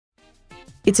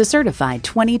It's a certified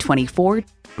 2024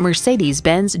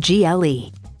 Mercedes-Benz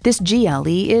GLE. This GLE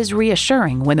is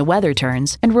reassuring when the weather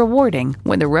turns and rewarding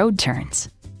when the road turns.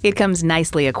 It comes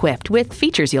nicely equipped with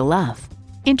features you'll love: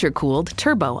 intercooled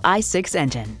turbo i6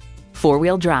 engine,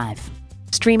 four-wheel drive,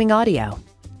 streaming audio,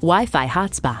 Wi-Fi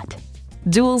hotspot,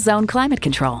 dual zone climate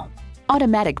control,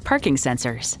 automatic parking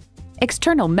sensors,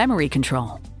 external memory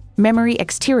control, memory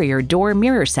exterior door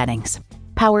mirror settings,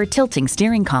 power tilting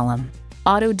steering column,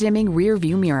 auto-dimming rear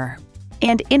view mirror,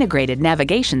 and integrated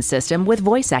navigation system with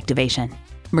voice activation.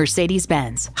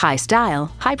 Mercedes-Benz, high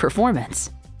style, high performance.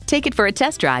 Take it for a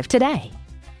test drive today.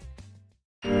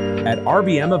 At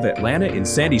RBM of Atlanta in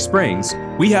Sandy Springs,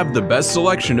 we have the best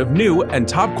selection of new and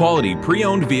top quality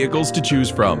pre-owned vehicles to choose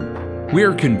from. We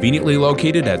are conveniently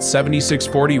located at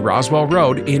 7640 Roswell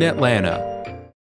Road in Atlanta.